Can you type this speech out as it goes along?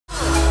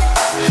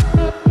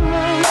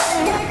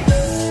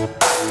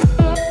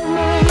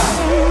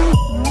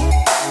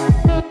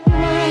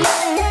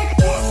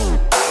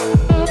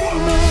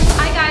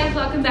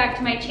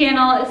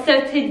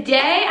So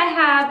today I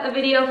have a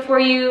video for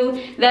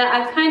you that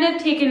I've kind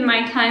of taken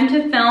my time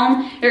to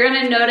film. You're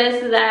gonna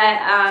notice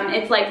that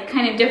it's like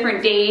kind of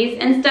different days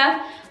and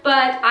stuff.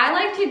 But I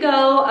like to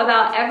go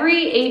about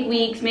every 8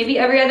 weeks, maybe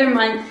every other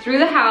month, through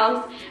the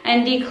house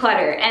and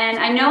declutter. And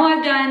I know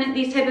I've done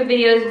these type of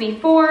videos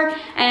before,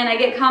 and I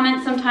get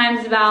comments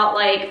sometimes about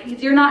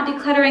like, you're not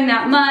decluttering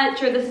that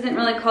much, or this isn't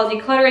really called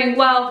decluttering.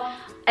 Well,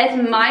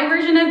 it's my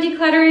version of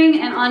decluttering,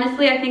 and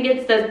honestly I think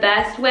it's the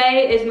best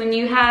way is when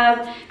you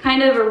have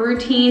kind of a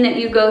routine that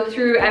you go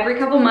through every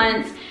couple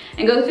months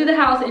and go through the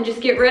house and just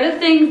get rid of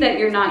things that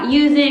you're not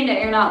using, that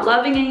you're not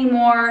loving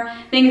anymore,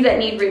 things that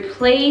need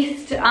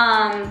replaced,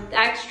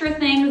 extra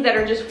things that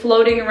are just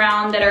floating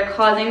around that are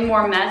causing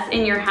more mess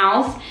in your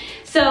house.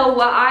 So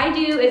what I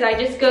do is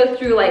I just go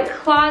through like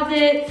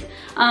closets,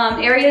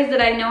 areas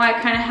that I know I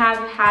kind of have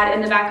had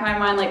in the back of my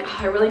mind, like, oh,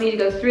 I really need to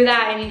go through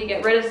that, I need to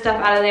get rid of stuff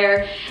out of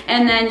there,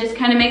 and then just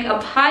kind of make a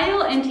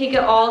pile and take it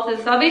all to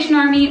the Salvation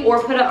Army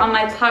or put it on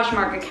my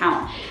Poshmark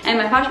account. And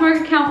my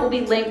Poshmark account will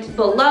be linked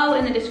below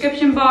in the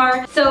description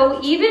bar. So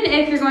even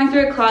if you're going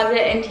through a closet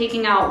and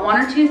taking out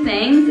 1 or 2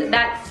 things,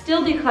 that's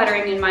still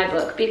decluttering in my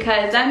book,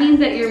 because that means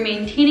that you're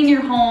maintaining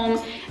your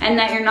home and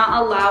that you're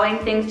not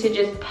allowing things to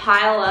just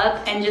pile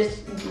up and just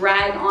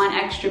drag on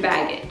extra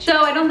baggage.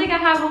 So I don't think I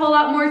have a whole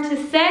lot more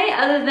to say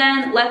other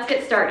than let's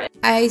get started.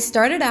 I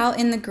started out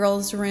in the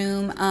girls'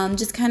 room,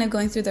 just kind of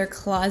going through their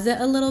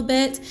closet a little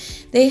bit.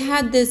 They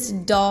had this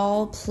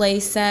doll play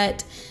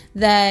set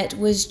that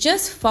was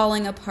just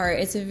falling apart.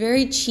 It's a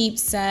very cheap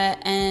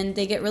set and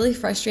they get really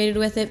frustrated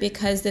with it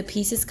because the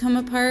pieces come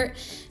apart.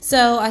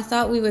 So I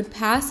thought we would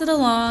pass it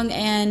along,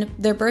 and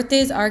their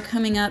birthdays are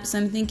coming up, so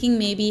I'm thinking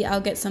maybe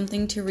I'll get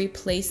something to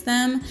replace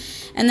them.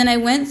 And then I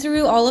went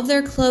through all of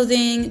their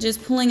clothing,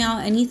 just pulling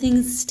out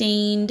anything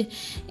stained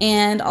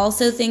and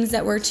also things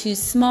that were too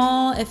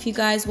small. If you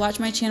guys watch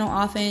my channel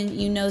often,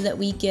 you know that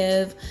we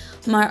give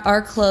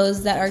our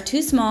clothes that are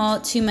too small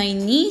to my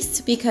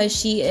niece because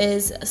she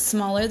is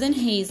smaller than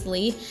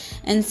Hazley.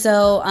 And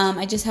so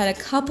I just had a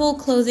couple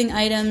clothing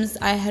items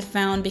I had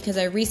found because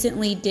I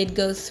recently did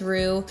go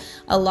through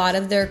a lot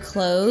of their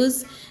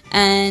clothes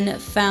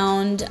and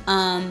found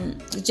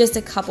just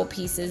a couple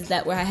pieces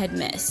that I had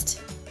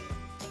missed.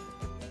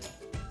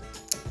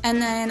 And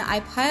then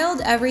I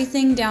piled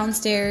everything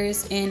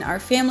downstairs in our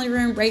family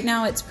room. Right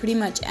now it's pretty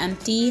much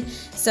empty,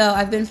 so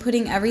I've been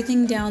putting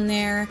everything down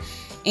there,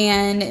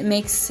 and it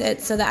makes it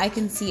so that I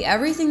can see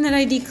everything that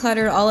I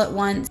decluttered all at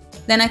once.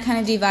 Then I kind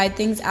of divide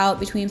things out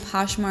between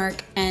Poshmark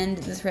and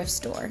the thrift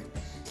store.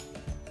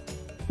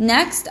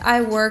 Next,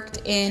 I worked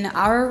in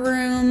our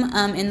room,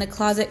 in the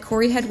closet.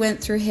 Corey had went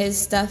through his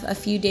stuff a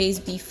few days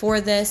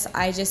before this.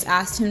 I just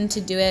asked him to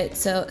do it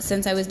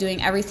since I was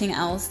doing everything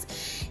else,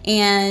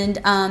 and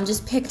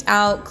just picked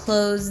out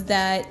clothes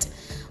that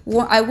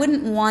I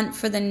wouldn't want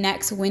for the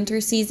next winter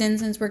season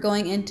since we're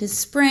going into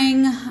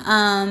spring,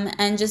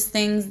 and just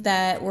things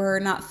that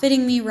were not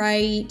fitting me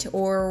right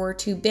or were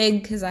too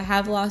big because I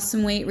have lost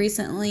some weight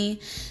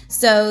recently.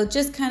 So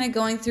just kind of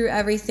going through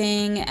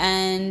everything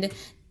and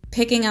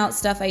picking out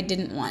stuff I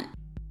didn't want.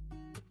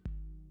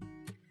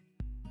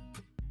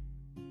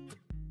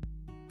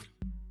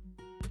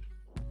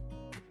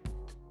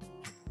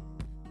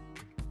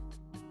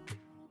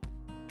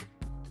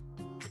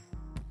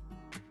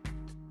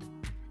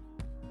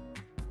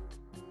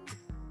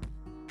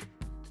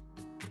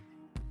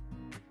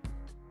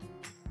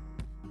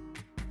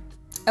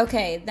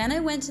 Okay, then I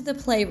went to the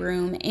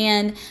playroom,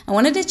 and I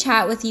wanted to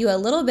chat with you a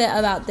little bit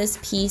about this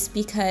piece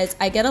because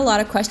I get a lot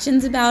of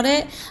questions about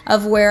it,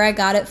 of where I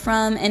got it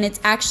from, and it's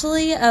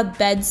actually a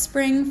bed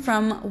spring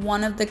from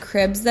one of the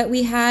cribs that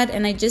we had,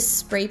 and I just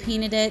spray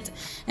painted it,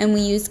 and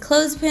we used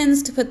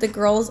clothespins to put the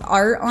girls'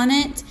 art on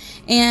it,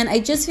 and I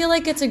just feel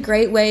like it's a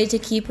great way to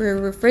keep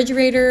your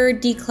refrigerator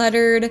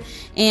decluttered,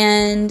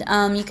 and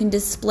you can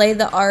display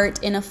the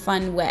art in a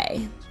fun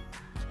way.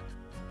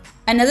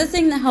 Another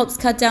thing that helps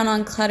cut down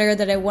on clutter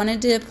that I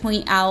wanted to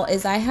point out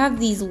is I have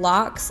these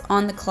locks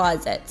on the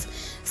closets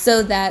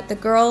so that the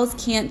girls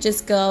can't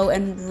just go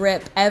and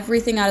rip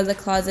everything out of the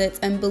closets.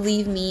 And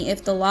believe me,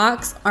 if the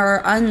locks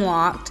are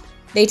unlocked,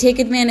 they take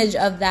advantage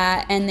of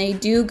that and they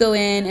do go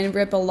in and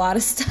rip a lot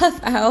of stuff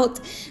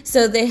out.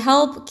 So they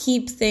help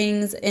keep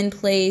things in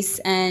place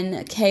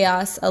and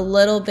chaos a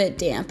little bit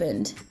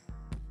dampened.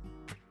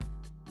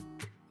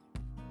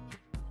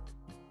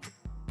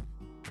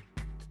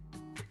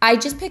 I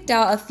just picked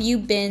out a few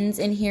bins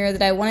in here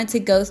that I wanted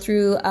to go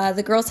through.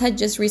 The girls had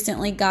just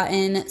recently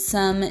gotten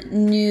some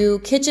new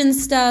kitchen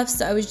stuff,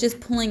 so I was just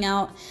pulling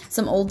out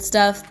some old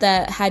stuff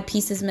that had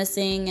pieces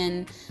missing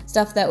and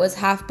stuff that was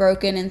half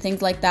broken and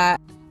things like that.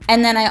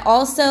 And then I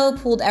also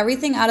pulled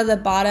everything out of the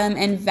bottom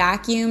and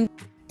vacuumed.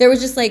 There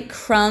was just like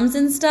crumbs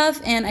and stuff,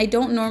 and I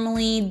don't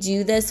normally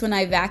do this when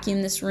I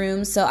vacuum this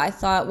room, so I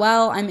thought,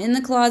 well, I'm in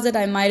the closet,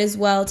 I might as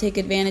well take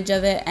advantage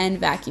of it and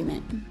vacuum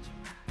it.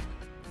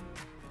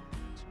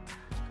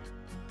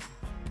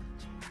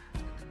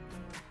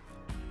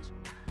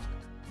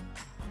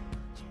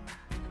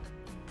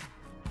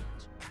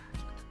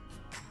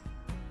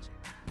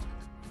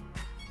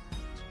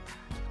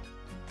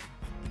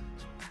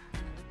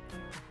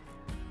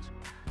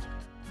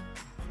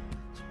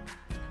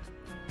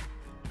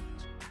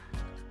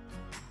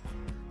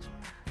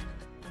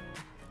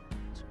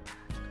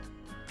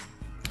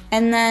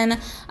 And then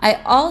I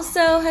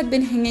also had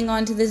been hanging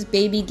on to this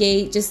baby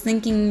gate, just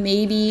thinking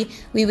maybe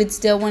we would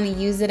still want to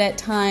use it at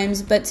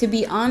times. But to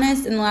be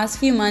honest, in the last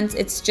few months,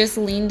 it's just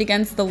leaned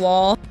against the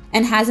wall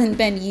and hasn't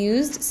been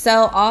used.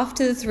 So off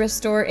to the thrift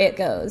store it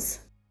goes.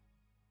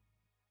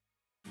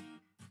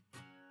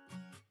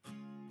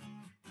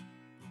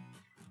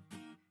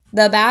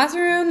 The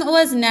bathroom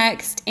was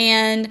next,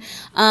 and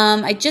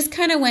I just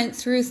kind of went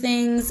through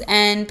things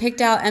and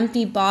picked out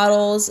empty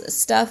bottles,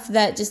 stuff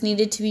that just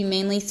needed to be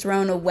mainly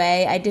thrown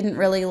away. I didn't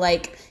really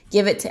like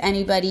give it to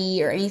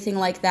anybody or anything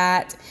like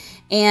that.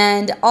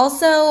 And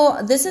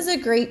also, this is a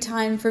great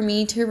time for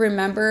me to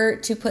remember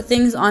to put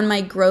things on my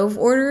Grove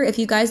order. If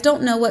you guys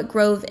don't know what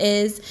Grove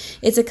is,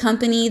 it's a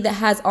company that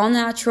has all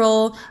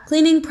natural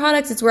cleaning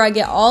products. It's where I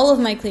get all of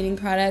my cleaning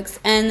products,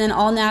 and then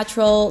all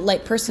natural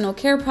like personal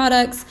care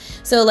products.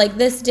 So like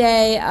this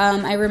day,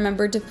 I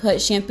remembered to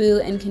put shampoo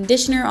and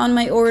conditioner on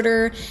my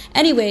order.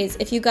 Anyways,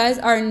 if you guys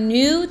are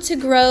new to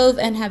Grove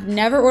and have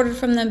never ordered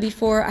from them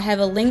before, I have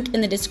a link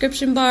in the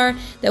description bar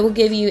that will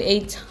give you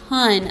a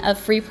ton of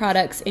free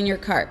products in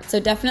your cart. So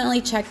definitely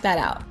check that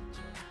out.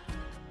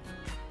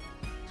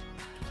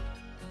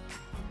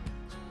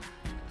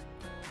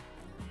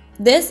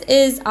 This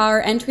is our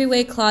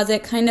entryway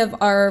closet, kind of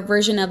our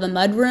version of a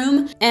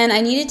mudroom, and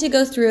I needed to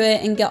go through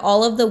it and get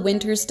all of the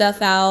winter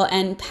stuff out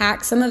and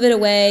pack some of it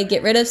away,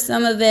 get rid of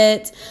some of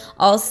it.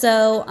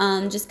 Also,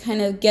 just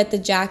kind of get the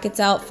jackets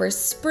out for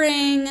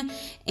spring.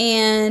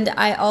 And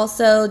I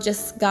also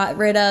just got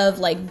rid of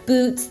like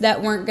boots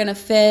that weren't gonna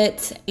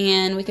fit,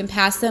 and we can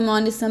pass them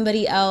on to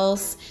somebody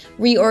else.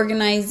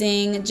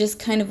 Reorganizing, just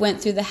kind of went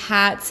through the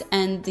hats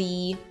and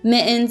the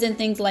mittens and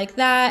things like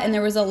that, and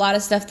there was a lot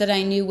of stuff that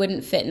I knew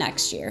wouldn't fit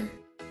next year.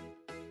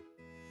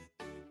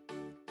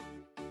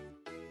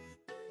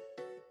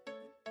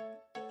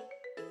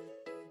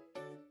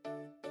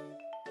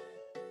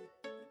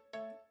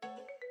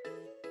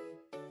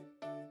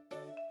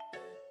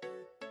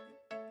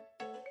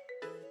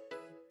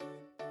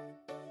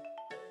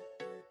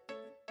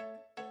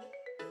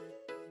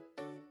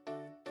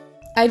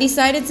 I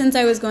decided since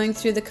I was going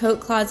through the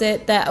coat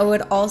closet that I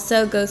would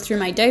also go through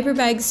my diaper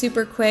bag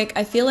super quick.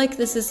 I feel like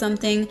this is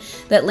something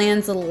that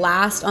lands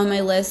last on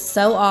my list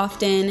so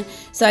often.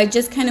 So I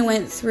just kind of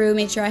went through,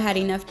 made sure I had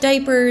enough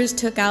diapers,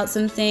 took out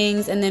some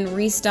things, and then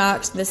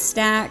restocked the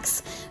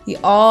snacks. You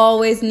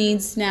always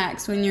need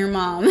snacks when you're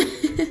mom.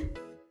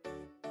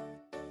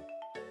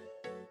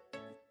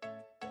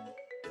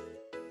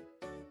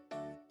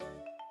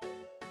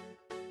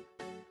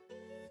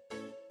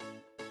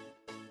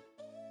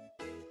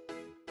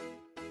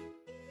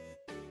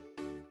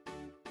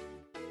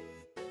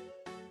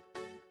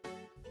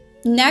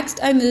 Next,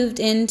 I moved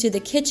into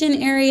the kitchen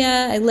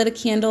area. I lit a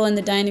candle in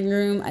the dining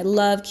room. I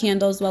love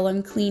candles while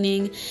I'm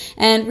cleaning.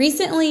 And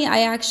recently,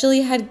 I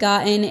actually had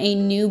gotten a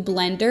new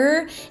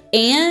blender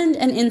and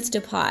an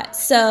Instapot.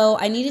 So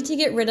I needed to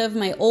get rid of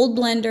my old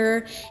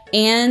blender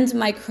and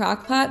my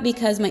crock pot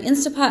because my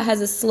Instapot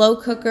has a slow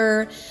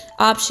cooker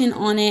option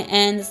on it,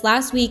 and this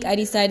last week I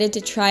decided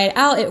to try it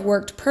out. It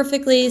worked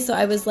perfectly, so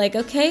I was like,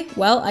 okay,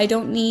 well, I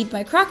don't need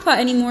my crock pot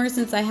anymore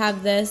since I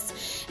have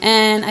this,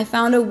 and I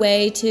found a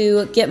way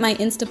to get my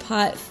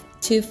Instapot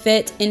to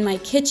fit in my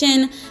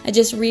kitchen. I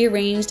just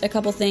rearranged a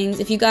couple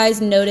things. If you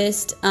guys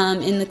noticed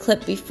in the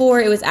clip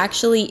before, it was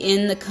actually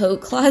in the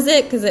coat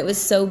closet because it was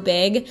so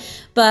big,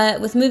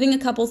 but with moving a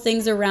couple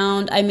things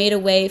around, I made a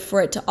way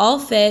for it to all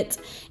fit,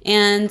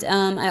 and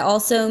I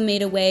also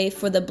made a way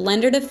for the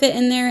blender to fit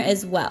in there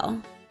as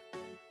well.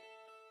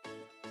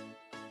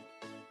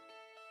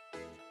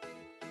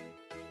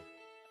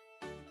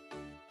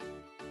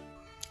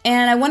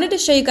 And I wanted to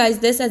show you guys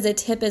this as a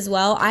tip as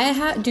well.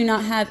 I do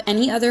not have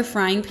any other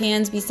frying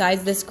pans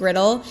besides this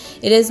griddle.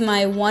 It is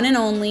my one and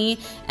only,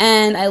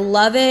 and I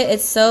love it.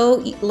 It's so,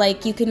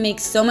 like, you can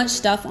make so much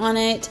stuff on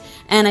it,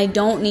 and I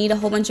don't need a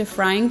whole bunch of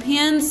frying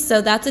pans.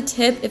 So that's a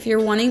tip if you're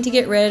wanting to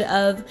get rid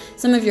of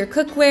some of your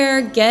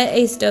cookware, get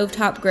a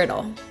stovetop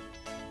griddle.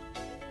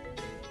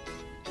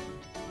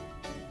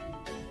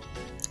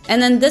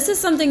 And then this is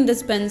something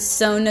that's been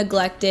so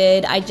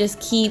neglected. I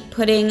just keep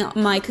putting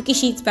my cookie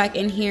sheets back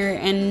in here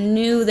and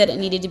knew that it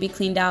needed to be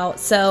cleaned out.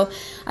 So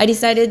I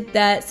decided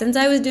that since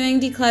I was doing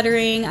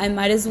decluttering, I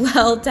might as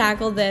well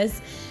tackle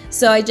this.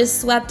 So I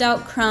just swept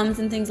out crumbs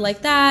and things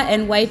like that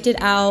and wiped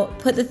it out,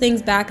 put the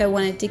things back I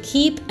wanted to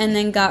keep, and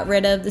then got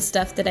rid of the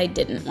stuff that I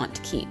didn't want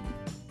to keep.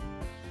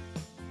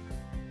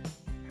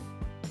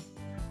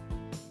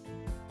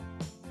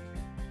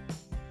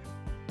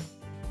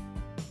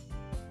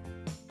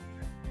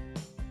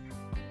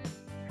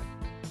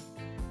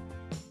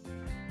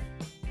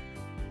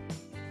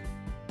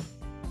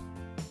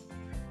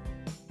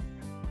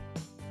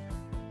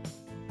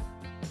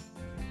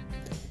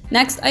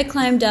 Next, I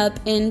climbed up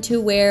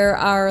into where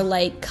our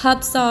like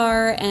cups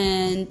are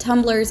and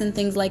tumblers and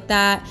things like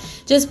that.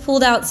 Just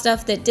pulled out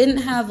stuff that didn't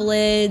have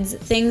lids,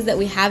 things that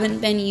we haven't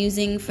been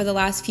using for the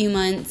last few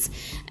months,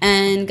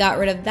 and got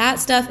rid of that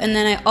stuff. And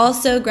then I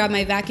also grabbed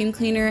my vacuum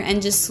cleaner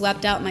and just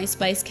swept out my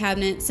spice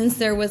cabinet since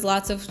there was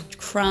lots of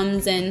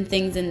crumbs and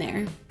things in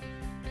there.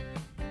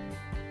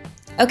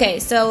 Okay,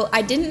 so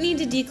I didn't need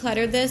to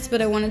declutter this,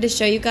 but I wanted to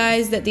show you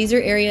guys that these are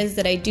areas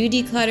that I do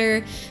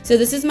declutter. So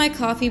this is my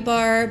coffee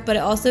bar, but it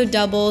also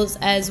doubles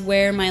as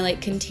where my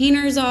like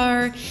containers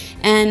are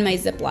and my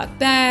Ziploc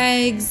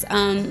bags,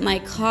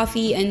 my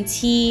coffee and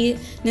tea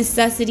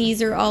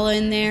necessities are all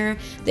in there.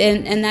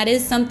 And that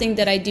is something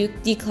that I do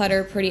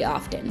declutter pretty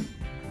often.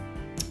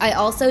 I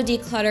also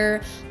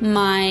declutter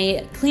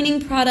my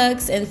cleaning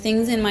products and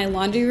things in my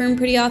laundry room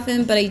pretty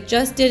often, but I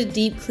just did a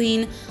deep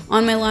clean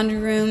on my laundry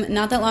room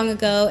not that long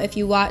ago. If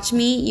you watch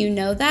me, you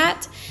know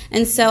that.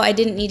 And so I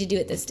didn't need to do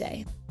it this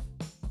day.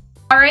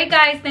 Alright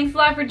guys, thanks a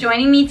lot for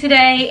joining me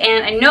today,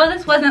 and I know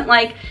this wasn't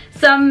like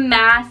some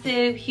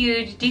massive,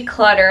 huge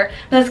declutter,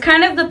 but that's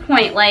kind of the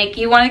point. Like,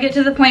 you want to get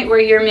to the point where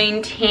you're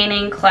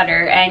maintaining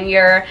clutter and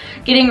you're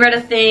getting rid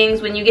of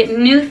things when you get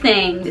new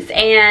things.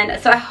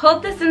 And so I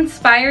hope this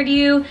inspired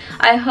you.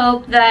 I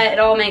hope that it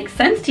all makes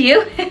sense to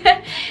you.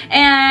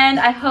 And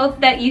I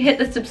hope that you hit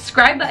the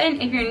subscribe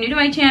button if you're new to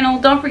my channel.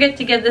 Don't forget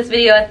to give this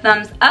video a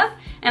thumbs up,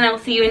 and I will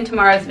see you in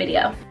tomorrow's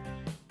video.